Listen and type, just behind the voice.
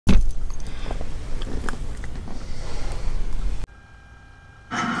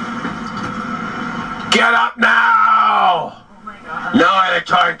Get up now! No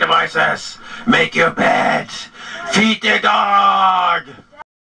electronic devices! Make your bed! Feed the dog!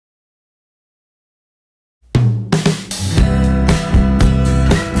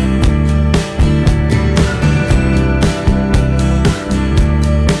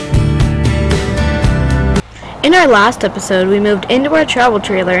 In our last episode, we moved into our travel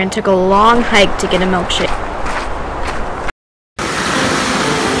trailer and took a long hike to get a milkshake.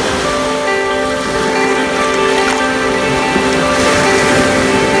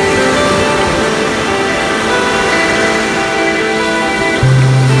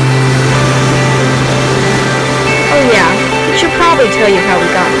 Oh yeah, we should probably tell you how we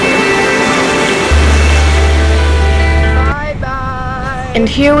got here. And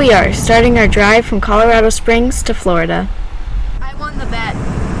here we are, starting our drive from Colorado Springs to Florida. I won the bet.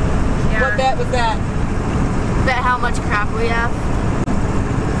 Yeah. What bet was that? Bet how much crap we have.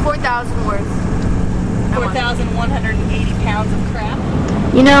 4,000 worth. 4,180 pounds of crap.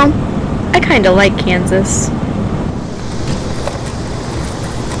 You know, I kinda like Kansas.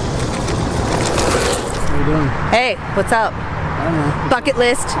 How you doing? Hey, what's up? I don't know. Bucket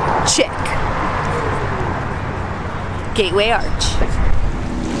list, check. Gateway Arch.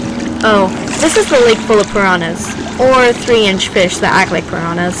 Oh, this is the lake full of piranhas, or 3-inch fish that act like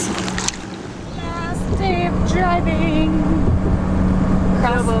piranhas. Last day of driving.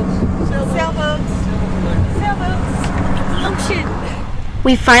 Sailboats. Sailboats. Sailboats. The ocean.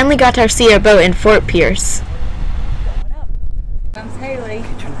 We finally got to see our boat in Fort Pierce. What up? Comes Haley.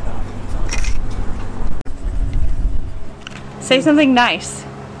 Turn it off. Say something nice.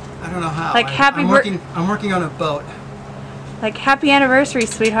 I don't know how. Like I'm working on a boat. Like happy anniversary,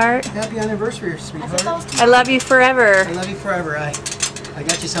 sweetheart. Happy anniversary, sweetheart. I love you forever. I love you forever. I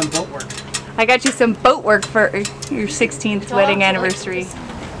got you some boat work. I got you some boat work for your 16th wedding anniversary.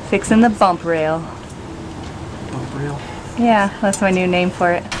 Fixing the bump rail. Bump rail? Yeah, that's my new name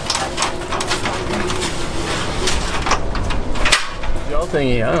for it. The old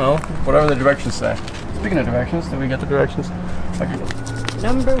thingy, I don't know, whatever the directions say. Speaking of directions, did we get the directions? Okay.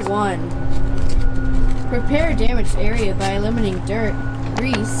 Number 1. Repair damaged area by eliminating dirt,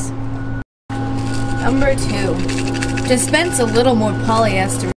 grease. Number 2. Dispense a little more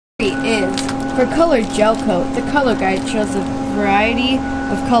polyester. Is for colored gel coat. The color guide shows a variety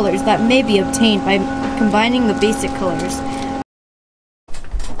of colors that may be obtained by combining the basic colors.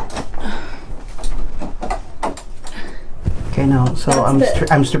 Okay, no. So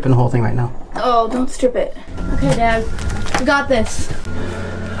I'm stripping the whole thing right now. Oh, don't strip it. Okay, Dad. We got this.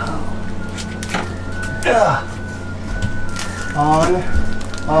 On,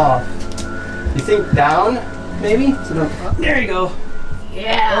 off. You think down, maybe? So there you go.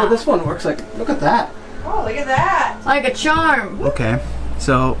 Yeah. Oh, this one works like. Look at that. Oh, look at that. Like a charm. Okay,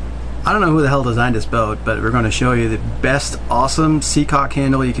 so I don't know who the hell designed this boat, but we're going to show you the best awesome Seacock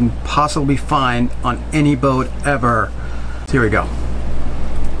handle you can possibly find on any boat ever. So here we go.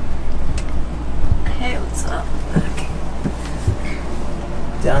 Hey, what's up?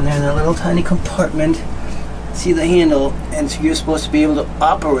 Down there in that little tiny compartment, see the handle, and so you're supposed to be able to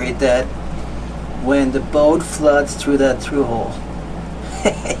operate that when the boat floods through that through-hole.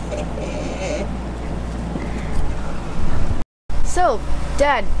 So,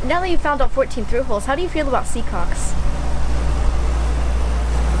 Dad, now that you found out 14 thru-hulls, how do you feel about Seacocks?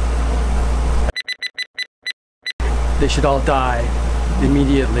 They should all die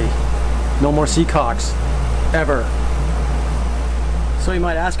immediately. No more Seacocks, ever. So you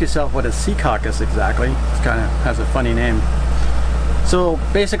might ask yourself, what is Seacock is exactly? It kind of has a funny name. So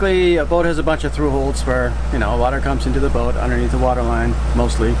basically, a boat has a bunch of through-hulls where, you know, water comes into the boat underneath the waterline,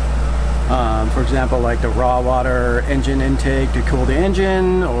 mostly. For example, like the raw water engine intake to cool the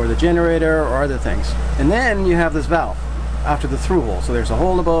engine, or the generator, or other things. And then you have this valve after the through-hull. So there's a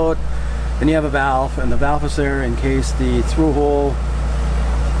hole in the boat, then you have a valve, and the valve is there in case the through-hull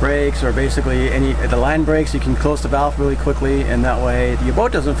breaks, or basically the line breaks. You can close the valve really quickly, and that way your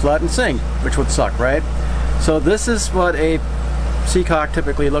boat doesn't flood and sink, which would suck, right? So this is what a Seacock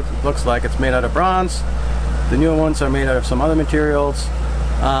typically looks like. It's made out of bronze. The newer ones are made out of some other materials.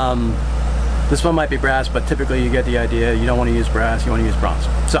 This one might be brass, but typically you get the idea. You don't want to use brass, you want to use bronze.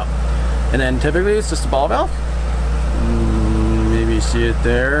 So, and then typically it's just a ball valve. Maybe you see it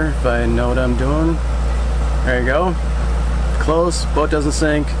there if I know what I'm doing. There you go. Close, boat doesn't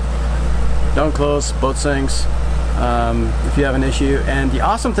sink. Don't close, boat sinks. If you have an issue. And the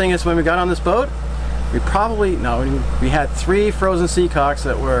awesome thing is, when we got on this boat, we had 3 frozen Seacocks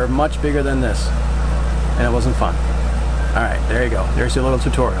that were much bigger than this, and it wasn't fun. All right, there you go. There's your little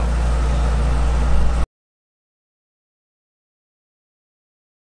tutorial.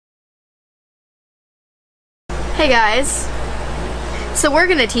 Hey guys, so we're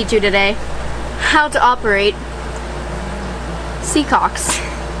gonna teach you today how to operate Seacocks.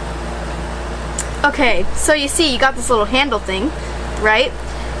 Okay, so you see you got this little handle thing, right?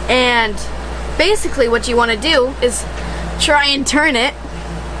 And basically what you want to do is try and turn it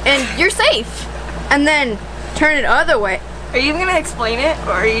and you're safe. And then turn it other way. Are you gonna explain it,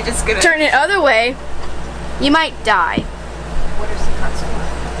 or are you just gonna... Turn it other way, you might die. What are Seacocks for?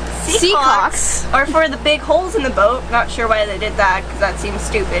 Seacocks are for the big holes in the boat. Not sure why they did that, because that seems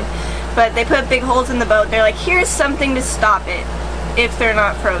stupid. But they put big holes in the boat. They're like, here's something to stop it if they're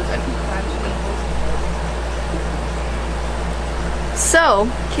not frozen.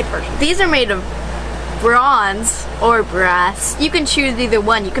 So, Kid version. these are made of bronze or brass. You can choose either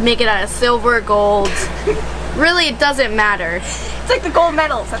one. You can make it out of silver, gold. Really, it doesn't matter. It's like the gold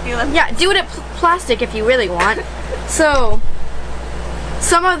medals at the Olympics. Yeah, do it at plastic if you really want. So,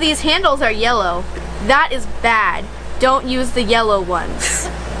 some of these handles are yellow. That is bad. Don't use the yellow ones.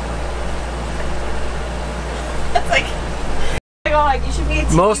 That's like, oh my God, you should be a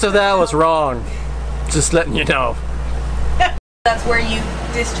TV Most of that was wrong. Just letting you know. That's where you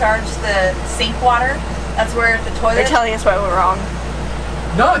discharge the sink water. That's where the toilet. They're telling us why we're wrong.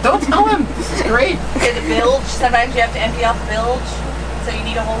 No, don't tell him. This is great. The bilge. Sometimes you have to empty out the bilge, so you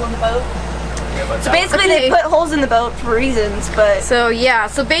need a hole in the boat. So basically, they put holes in the boat for reasons, but So yeah,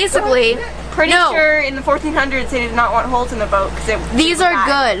 so basically, pretty no. sure in the 1400s they did not want holes in the boat because These are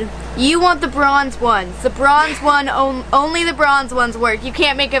good. You want the bronze ones. The bronze one, only the bronze ones work. You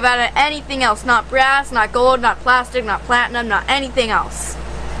can't make it out of anything else. Not brass, not gold, not plastic, not platinum, not anything else.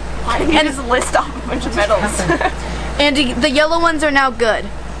 Why did you just list off a bunch of metals? And the yellow ones are now good.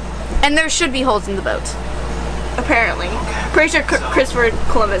 And there should be holes in the boat. Apparently. Pretty sure Christopher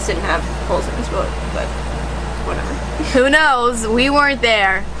Columbus didn't have holes in his boat, but whatever. Who knows? We weren't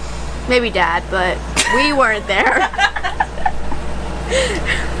there. Maybe Dad, but we weren't there.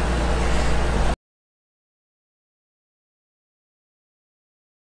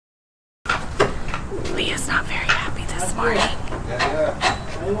 Leah's not very happy this morning.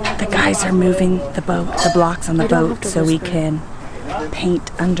 The guys are moving the boat, the blocks on the boat, so we can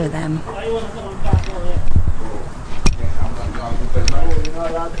paint under them.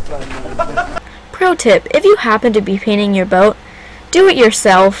 Pro tip, if you happen to be painting your boat, do it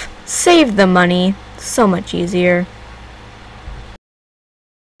yourself. Save the money. So much easier.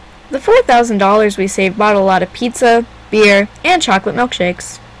 The $4,000 we saved bought a lot of pizza, beer, and chocolate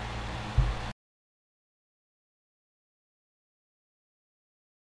milkshakes.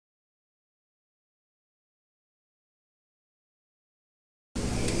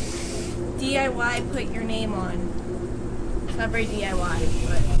 DIY, put your name on. It's not very DIY,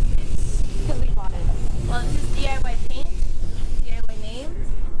 but it's because we bought it. Well, this is DIY paint, DIY name.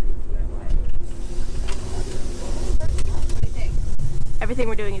 What do you think? Everything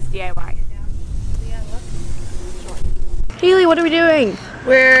we're doing is DIY. Haley, what are we doing?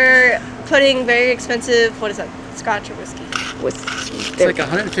 We're putting very expensive, what is that, scotch or whiskey? It's like a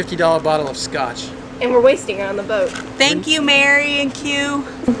 $150 bottle of scotch. And we're wasting it on the boat. Thank you, Mary and Q.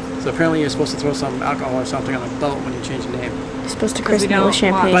 So apparently you're supposed to throw some alcohol or something on the boat when you change the name. You're supposed to Because we christen it with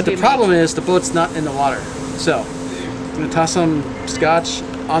don't want- champagne. But the problem is the boat's not in the water. So I'm going to toss some scotch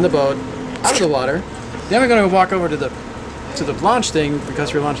on the boat, out of the water. Then we're going to walk over to the launch thing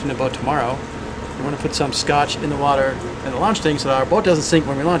because we're launching the boat tomorrow. We want to put some scotch in the water in the launch thing so that our boat doesn't sink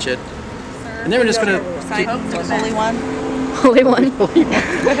when we launch it. And then we're just going to... Sign the Holy One. Holy one.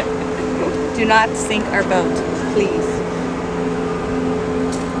 Do not sink our boat, please.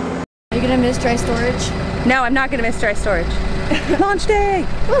 Are you gonna miss dry storage? No, I'm not going to miss dry storage. Launch day!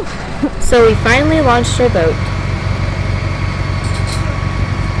 So we finally launched our boat.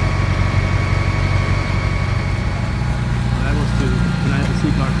 I will too. When I have the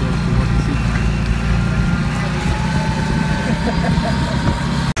Seacocks to work the Seacocks.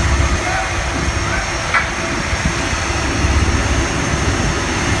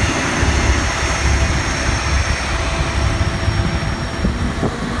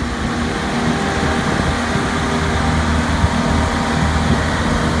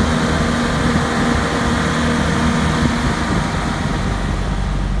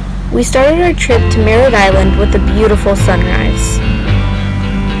 We started our trip to Merritt Island with a beautiful sunrise.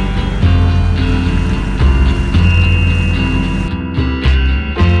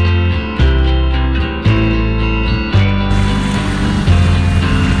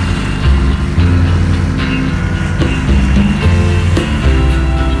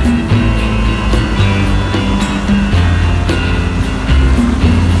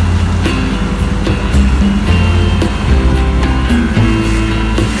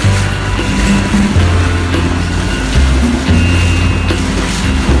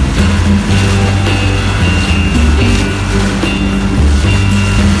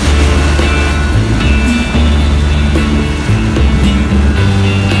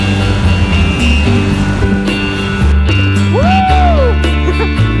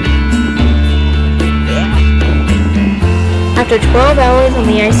 12 hours on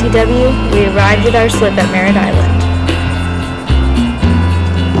the ICW, we arrived at our slip at Merritt Island.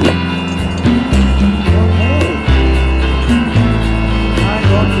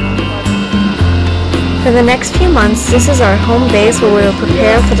 For the next few months, this is our home base where we will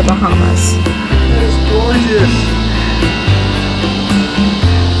prepare for the Bahamas. That is gorgeous.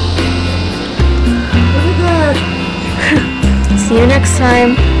 Look at that. See you next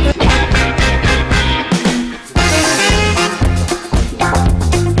time.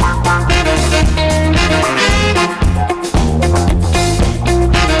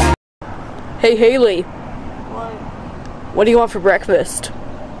 Hey Haley. What do you want for breakfast?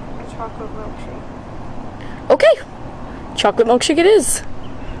 Chocolate milkshake. Okay. Chocolate milkshake it is.